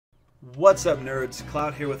What's up, nerds?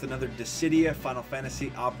 Cloud here with another Dissidia Final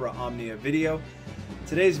Fantasy Opera Omnia video.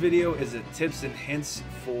 Today's video is a tips and hints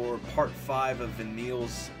for part 5 of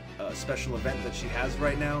Vanille's special event that she has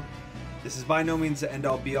right now. This is by no means the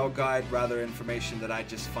end-all be-all guide, rather information that I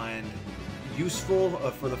just find useful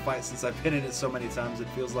for the fight, since I've been in it so many times it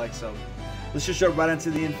feels like. So let's just jump right into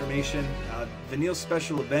the information. Vanille's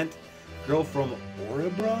special event, Girl from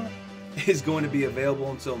Oribra, is going to be available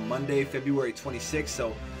until Monday, February 26th.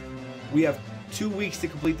 So we have 2 weeks to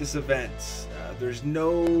complete this event. There's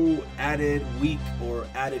no added week or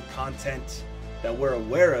added content that we're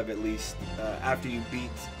aware of, at least, after you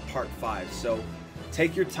beat part 5. So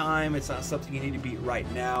take your time. It's not something you need to beat right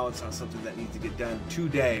now. It's not something that needs to get done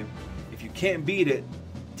today. If you can't beat it,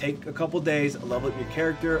 take a couple days, level up your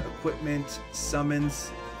character, equipment,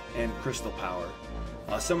 summons, and crystal power.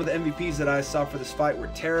 Some of the MVPs that I saw for this fight were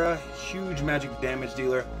Terra, huge magic damage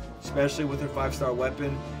dealer, especially with her 5-star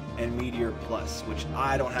weapon, and Meteor Plus, which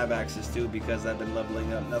I don't have access to because I've been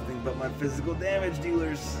leveling up nothing but my physical damage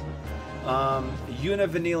dealers. Yuna,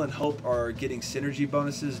 Vanille, and Hope are getting synergy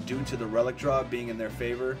bonuses due to the relic draw being in their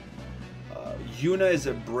favor. Yuna is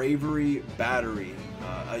a bravery battery.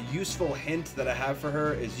 A useful hint that I have for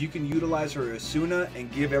her is you can utilize her Asuna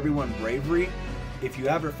and give everyone bravery. If you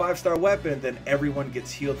have her 5-star weapon, then everyone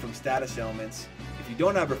gets healed from status ailments. If you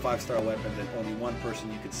don't have her 5-star weapon, then only one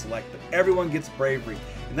person you can select, but everyone gets bravery,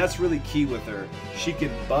 and that's really key with her. She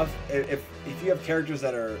can buff, if you have characters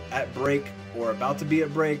that are at break or about to be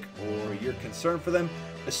at break, or you're concerned for them,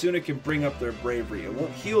 Asuna can bring up their bravery. It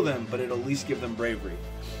won't heal them, but it'll at least give them bravery.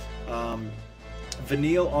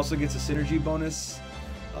 Vanille also gets a synergy bonus.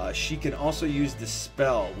 She can also use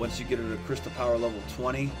Dispel once you get her to Crystal Power level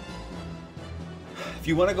 20. If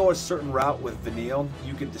you want to go a certain route with Vanille,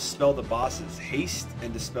 you can Dispel the boss's Haste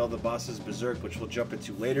and Dispel the boss's Berserk, which we'll jump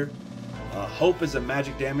into later. Hope is a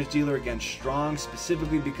magic damage dealer against Strong,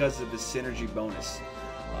 specifically because of his synergy bonus.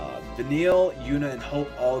 Vanille, Yuna, and Hope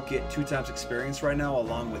all get 2x experience right now,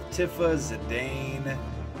 along with Tifa, Zidane.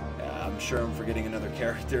 I'm sure I'm forgetting another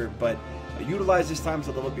character, but utilize this time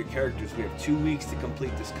to level up your characters. We have 2 weeks to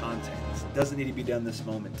complete this content. It doesn't need to be done this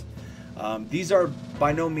moment. These are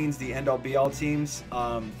by no means the end-all be-all teams.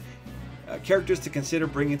 Characters to consider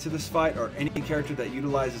bringing to this fight are any character that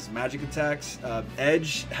utilizes magic attacks.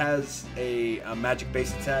 Edge has a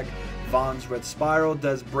magic-based attack. Vaughn's Red Spiral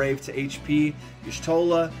does Brave to HP.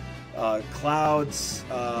 Y'shtola, Cloud's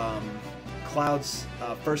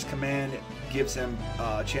first command gives him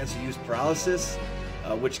a chance to use Paralysis,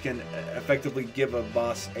 which can effectively give a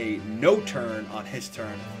boss a no turn on his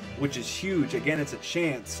turn, which is huge. Again, it's a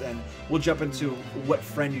chance, and we'll jump into what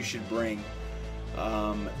friend you should bring.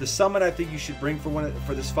 The summon I think you should bring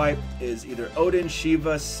for this fight is either Odin,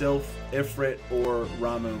 Shiva, Sylph, Ifrit, or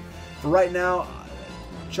Ramuh. For right now,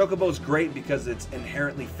 Chocobo's great because it's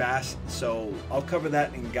inherently fast, so I'll cover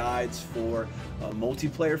that in guides for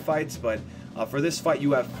multiplayer fights, but for this fight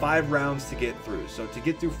you have 5 rounds to get through. So to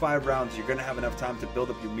get through 5 rounds, you're going to have enough time to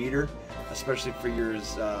build up your meter, especially for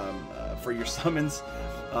your summons.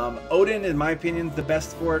 Odin, in my opinion, the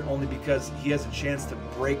best for it, only because he has a chance to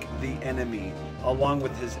break the enemy along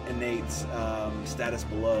with his innate status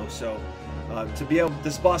below. So to be able,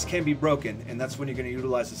 this boss can be broken, and that's when you're going to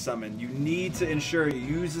utilize the summon. You need to ensure you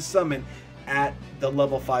use the summon at the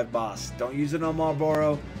level 5 boss. Don't use it on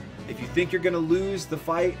Marlboro. If you think you're going to lose the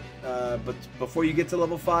fight, but before you get to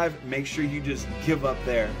level 5, make sure you just give up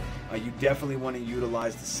there. You definitely want to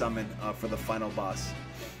utilize the summon for the final boss.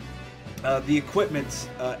 The equipment,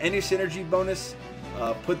 any synergy bonus,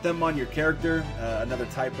 put them on your character. Another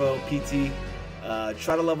typo, PT.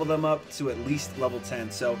 Try to level them up to at least level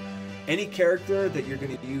 10. So any character that you're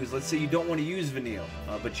going to use, let's say you don't want to use Vanille,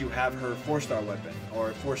 but you have her 4-star weapon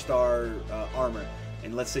or 4-star armor,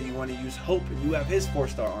 and let's say you want to use Hope and you have his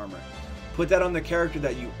 4-star armor. Put that on the character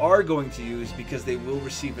that you are going to use, because they will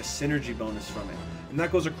receive a synergy bonus from it. And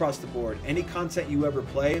that goes across the board. Any content you ever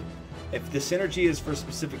play, if the synergy is for a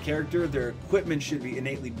specific character, their equipment should be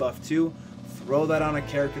innately buffed too. Throw that on a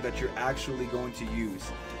character that you're actually going to use.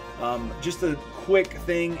 Just a quick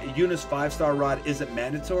thing, Yuna's 5-star rod isn't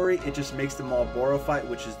mandatory. It just makes the Marlboro fight,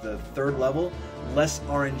 which is the 3rd level, less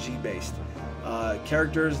RNG based.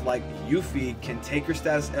 Characters like Yuffie can take her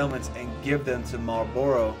status elements and give them to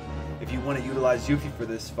Marlboro if you want to utilize Yuffie for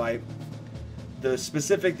this fight. The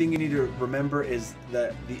specific thing you need to remember is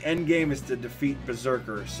that the end game is to defeat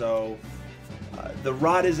Berserker, so the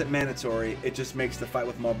rod isn't mandatory. It just makes the fight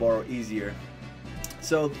with Marlboro easier.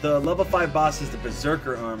 So the level 5 boss is the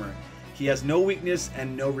Berserker armor. He has no weakness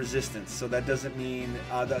and no resistance, so that doesn't mean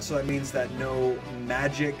that means that no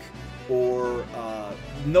magic or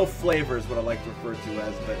no flavor is what I like to refer to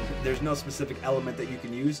as, but there's no specific element that you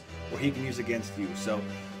can use or he can use against you. So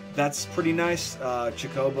that's pretty nice.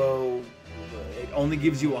 Chocobo, it only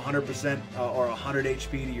gives you 100% or 100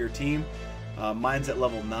 HP to your team. Mine's at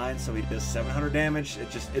level 9, so he does 700 damage.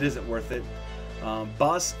 It isn't worth it.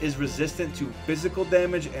 Boss is resistant to physical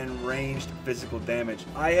damage and ranged physical damage.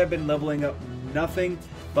 I have been leveling up nothing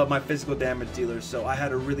but my physical damage dealers, so I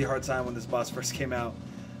had a really hard time when this boss first came out.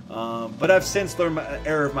 But I've since learned my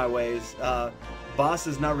error of my ways. Boss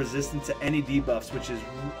is not resistant to any debuffs, which is,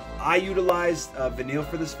 I utilized Vanille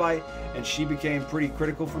for this fight, and she became pretty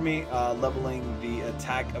critical for me, leveling the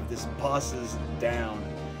attack of this boss's down.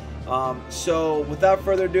 So without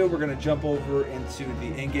further ado, we're going to jump over into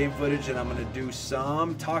the in-game footage, and I'm going to do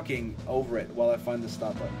some talking over it while I find the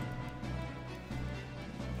stop button.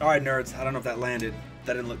 Alright nerds, I don't know if that landed,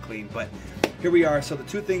 that didn't look clean, but here we are. So the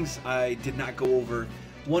two things I did not go over,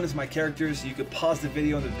 one is my characters. You could pause the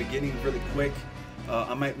video in the beginning really quick.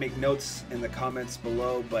 I might make notes in the comments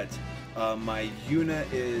below, but my Yuna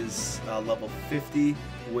is level 50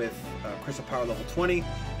 with Crystal Power level 20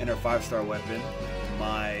 and her 5-star weapon.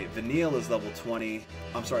 My Vanille is level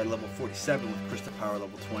 47 with Crystal Power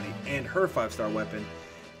level 20 and her 5-star weapon.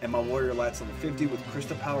 And my Warrior Light's level 50 with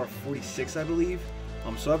Crystal Power 46, I believe.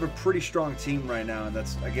 So I have a pretty strong team right now, and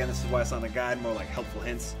that's, again, this is why it's on the guide, more like helpful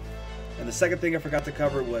hints. And the second thing I forgot to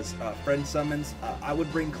cover was friend summons. I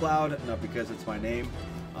would bring Cloud, not because it's my name,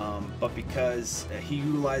 but because he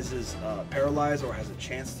utilizes Paralyze or has a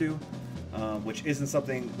chance to, which isn't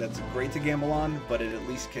something that's great to gamble on, but it at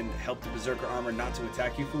least can help the Berserker armor not to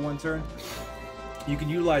attack you for one turn. You can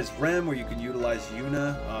utilize Rem or you can utilize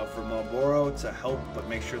Yuna for Malboro to help, but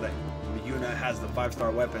make sure that Yuna has the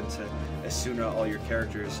 5-star weapon to Asuna all your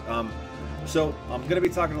characters. So I'm going to be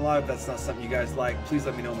talking a lot. If that's not something you guys like, please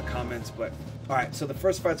let me know in the comments. But alright, so the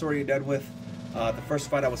first fight's already dead with. The first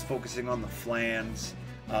fight I was focusing on the Flans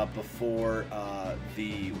before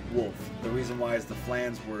the Wolf. The reason why is the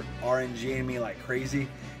Flans were RNGing me like crazy.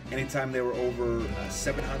 Anytime they were over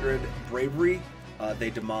 700 bravery, they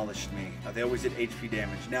demolished me. They always did HP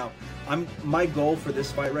damage. Now, my goal for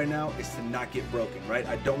this fight right now is to not get broken, right?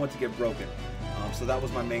 I don't want to get broken. So that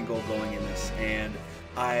was my main goal going in this. And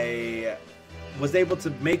I was able to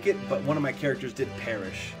make it, but one of my characters did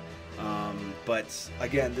perish. But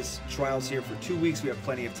again, this trial's here for 2 weeks. We have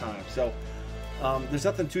plenty of time. So there's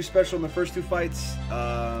nothing too special in the first two fights.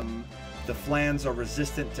 The Flans are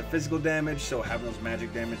resistant to physical damage, so having those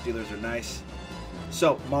magic damage dealers are nice.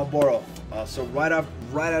 So Malboro, so right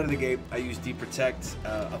out of the gate, I use Deep Protect.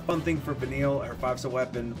 A fun thing for Vanille, her 5-star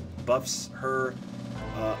weapon buffs her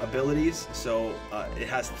abilities, so it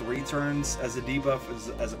has 3 turns as a debuff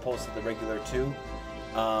as opposed to the regular 2.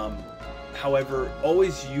 However,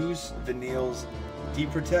 always use Vanille's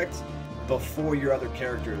Deep Protect before your other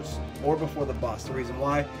characters or before the boss. The reason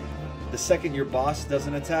why, the second your boss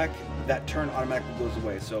doesn't attack, that turn automatically goes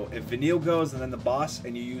away. So if Vanille goes and then the boss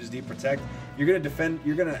and you use Deep Protect, you're gonna defend,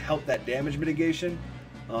 you're gonna help that damage mitigation,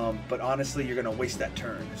 but honestly you're gonna waste that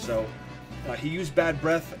turn. So he used Bad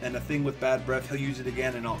Breath, and the thing with Bad Breath, he'll use it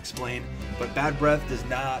again and I'll explain, but Bad Breath does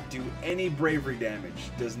not do any bravery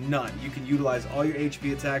damage, does none. You can utilize all your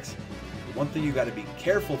HP attacks. The one thing you got to be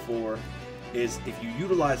careful for is if you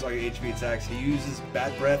utilize all your HP attacks, he uses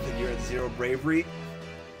Bad Breath and you're at 0 bravery,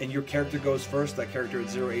 and your character goes first, that character at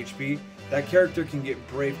 0 HP, that character can get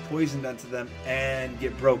Brave poisoned onto them and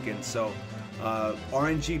get broken. So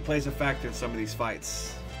RNG plays a factor in some of these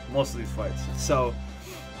fights, most of these fights. So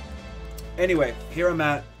anyway, here I'm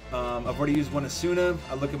at. I've already used one Asuna.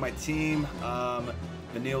 I look at my team.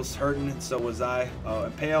 Vanille's hurting, and so was I.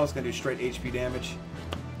 And Payal's going to do straight HP damage.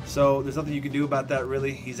 So there's nothing you can do about that,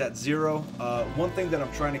 really. He's at 0. One thing that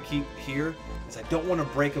I'm trying to keep here is I don't want to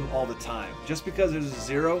break him all the time. Just because there's a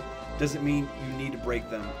 0 doesn't mean you need to break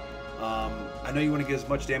them. I know you want to get as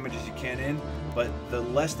much damage as you can in, but the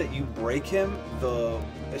less that you break him, so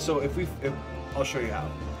I'll show you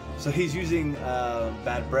how. So he's using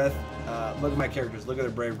Bad Breath. Look at my characters. Look at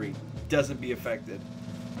their bravery. Doesn't be affected.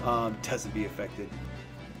 Doesn't be affected.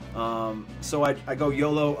 So I go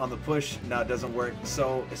YOLO on the push. No, it doesn't work.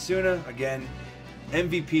 So Asuna, again,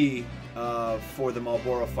 MVP for the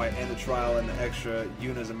Malboro fight and the trial and the extra.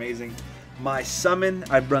 Yuna's amazing. My summon,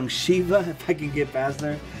 I brung Shiva, if I can get past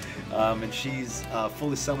there. And she's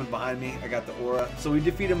fully summoned behind me. I got the aura. So we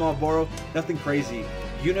defeated Malboro. Nothing crazy.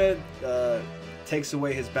 Yuna takes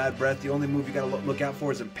away his Bad Breath. The only move you gotta look out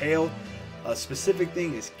for is Impale. A specific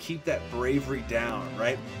thing is keep that bravery down,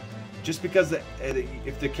 right? Just because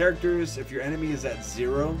if your enemy is at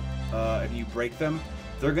 0 and you break them,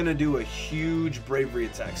 they're gonna do a huge bravery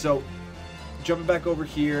attack. So jumping back over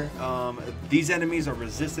here, these enemies are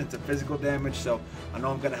resistant to physical damage, so I know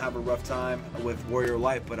I'm going to have a rough time with Warrior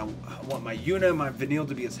Light, but I want my Yuna and my Vanille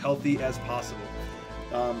to be as healthy as possible.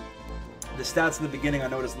 The stats in the beginning, I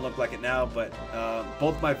know it doesn't look like it now, but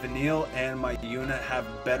both my Vanille and my Yuna have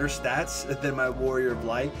better stats than my Warrior of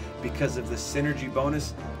Light because of the synergy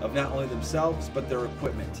bonus of not only themselves, but their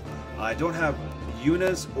equipment. I don't have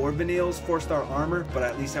Yuna's or Vanille's 4-star armor, but I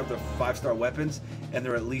at least have their 5-star weapons, and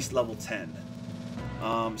they're at least level 10.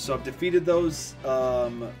 So I've defeated those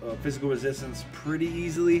physical resistance pretty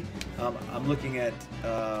easily. I'm looking at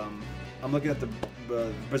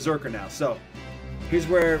the Berserker now. So here's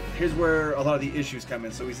where a lot of the issues come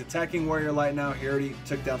in. So he's attacking Warrior Light now. He already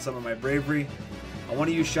took down some of my bravery. I want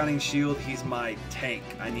to use Shining Shield. He's my tank.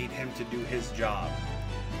 I need him to do his job.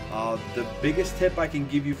 The biggest tip I can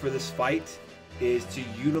give you for this fight is to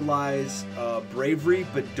utilize bravery,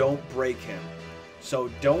 but don't break him. So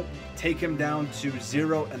don't take him down to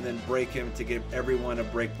 0 and then break him to give everyone a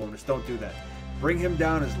break bonus. Don't do that. Bring him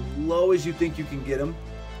down as low as you think you can get him,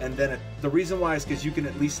 and then the reason why is because you can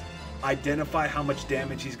at least identify how much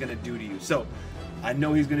damage he's going to do to you. So I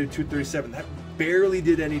know he's going to do 237. That barely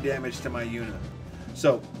did any damage to my Yuna.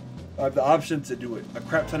 So I have the option to do a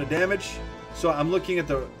crap ton of damage. So I'm looking at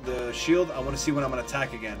the shield. I want to see when I'm going to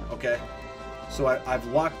attack again. Okay. So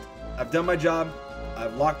I've done my job.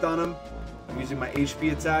 I've locked on him. I'm using my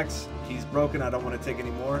HP attacks. He's broken. I don't want to take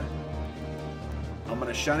any more. I'm going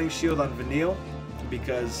to Shining Shield on Vanille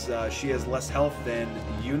because she has less health than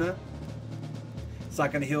Yuna. It's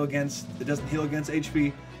not going to heal against, it doesn't heal against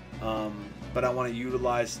HP, but I want to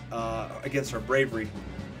utilize against her bravery.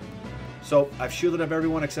 So I've shielded up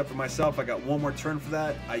everyone except for myself. I got one more turn for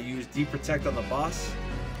that. I use Deep Protect on the boss.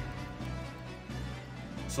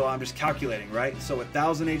 So I'm just calculating, right? So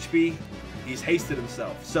 1000 HP, he's hasted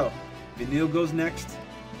himself. So Vanille goes next.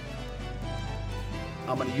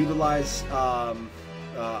 I'm going to utilize,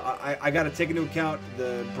 I got to take into account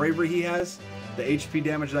the bravery he has, the HP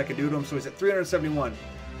damage that I can do to him. So he's at 371,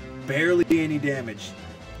 barely any damage.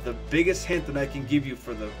 The biggest hint that I can give you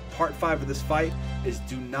for the part 5 of this fight is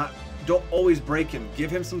don't always break him. Give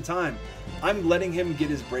him some time. I'm letting him get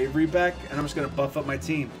his bravery back, and I'm just going to buff up my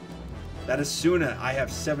team. That is Suna. I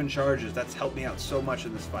have 7 charges. That's helped me out so much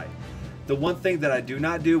in this fight. The one thing that I do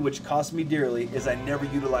not do, which cost me dearly, is I never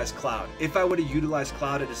utilize Cloud. If I would have utilized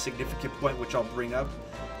Cloud at a significant point, which I'll bring up,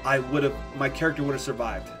 my character would have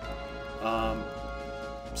survived.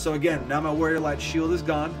 So again, now my Warrior Light shield is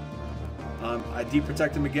gone. I Deep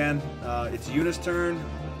Protect him again. It's Yuna's turn.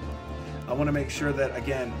 I want to make sure that,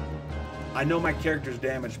 again, I know my character's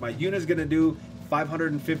damage. My Yuna's going to do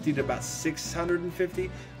 550 to about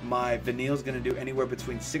 650. My Vanille's going to do anywhere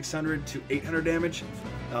between 600 to 800 damage.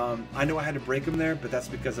 I know I had to break him there, but that's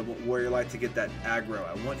because I want Warrior Light to get that aggro.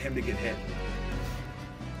 I want him to get hit.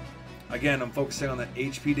 Again, I'm focusing on that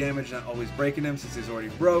HP damage, not always breaking him since he's already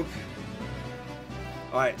broke.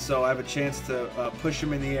 Alright, so I have a chance to push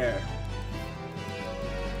him in the air.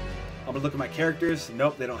 I'm going to look at my characters.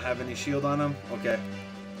 Nope, they don't have any shield on them. Okay.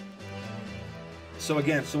 So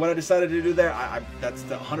again, what I decided to do there, that's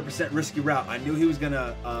the 100% risky route. I knew he was going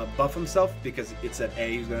to buff himself because it said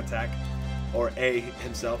A, he was going to attack, or A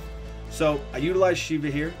himself. So I utilized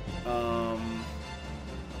Shiva here.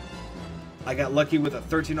 I got lucky with a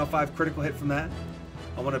 1305 critical hit from that.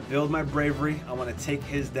 I want to build my bravery. I want to take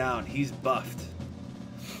his down. He's buffed.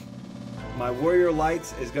 My Warrior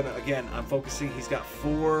Light is gonna, again, I'm focusing. He's got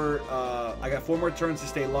I got 4 more turns to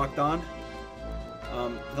stay locked on.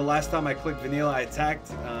 The last time I clicked Vanille, I attacked,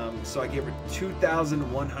 so I gave her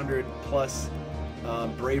 2,100 plus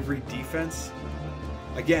bravery defense.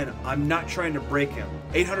 Again, I'm not trying to break him.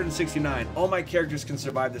 869. All my characters can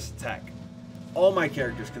survive this attack. All my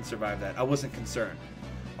characters can survive that. I wasn't concerned.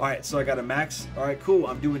 All right, so I got a max. All right, cool.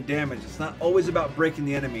 I'm doing damage. It's not always about breaking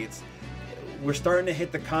the enemy. We're starting to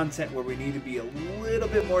hit the content where we need to be a little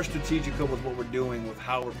bit more strategical with what we're doing, with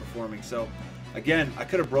how we're performing. So again, I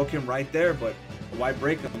could have broke him right there, but why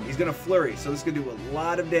break him? He's going to flurry, so this is going to do a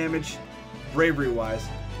lot of damage bravery-wise.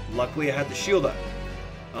 Luckily, I had the shield up.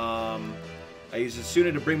 I used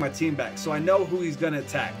Asuna to bring my team back, so I know who he's going to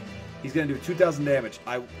attack. He's going to do 2,000 damage.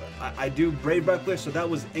 I do Brave Buckler, so that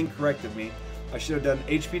was incorrect of me. I should have done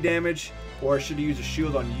HP damage, or I should have used a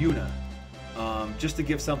shield on Yuna. Just to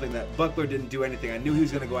give something that Buckler didn't do anything. I knew he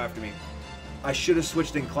was going to go after me. I should have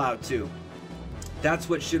switched in Cloud too. That's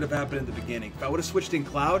what should have happened in the beginning. If I would have switched in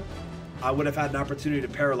Cloud, I would have had an opportunity to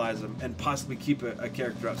paralyze him and possibly keep a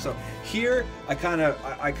character up. So here, I kind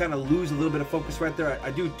of lose a little bit of focus right there.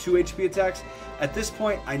 I do 2 HP attacks. At this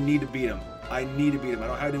point, I need to beat him. I need to beat him. I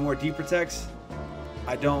don't have any more Deep Protects.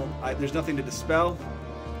 There's nothing to dispel.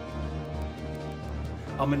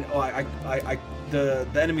 the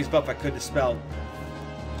enemy's buff I could dispel.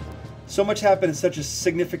 So much happened in such a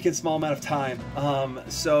significant small amount of time.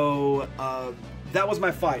 That was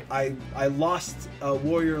my fight. I lost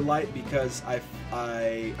Warrior Light because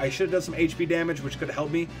I should have done some HP damage, which could have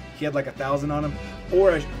helped me. He had like 1,000 on him,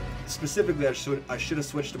 or specifically I should have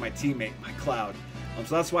switched to my teammate, my Cloud.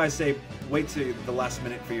 So that's why I say wait to the last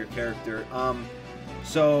minute for your character.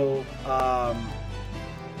 So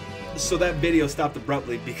that video stopped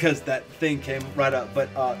abruptly because that thing came right up. But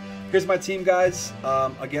here's my team, guys.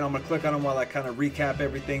 Again, I'm gonna click on them while I kind of recap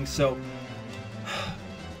everything. So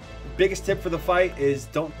biggest tip for the fight is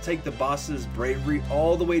don't take the boss's bravery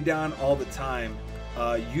all the way down all the time.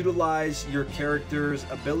 Utilize your character's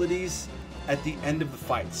abilities at the end of the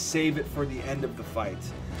fight. Save it for the end of the fight.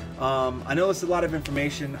 I know it's a lot of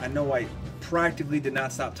information. I know I practically did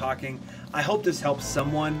not stop talking. I hope this helps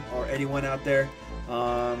someone or anyone out there.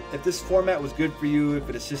 If this format was good for you, if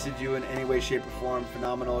it assisted you in any way, shape, or form,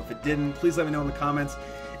 phenomenal. If it didn't, please let me know in the comments.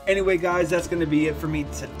 Anyway, guys, that's going to be it for me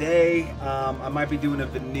today. I might be doing a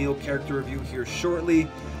Vanille character review here shortly.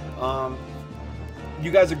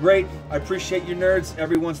 You guys are great. I appreciate you, nerds.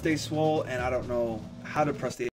 Everyone stay swole, and I don't know how to press the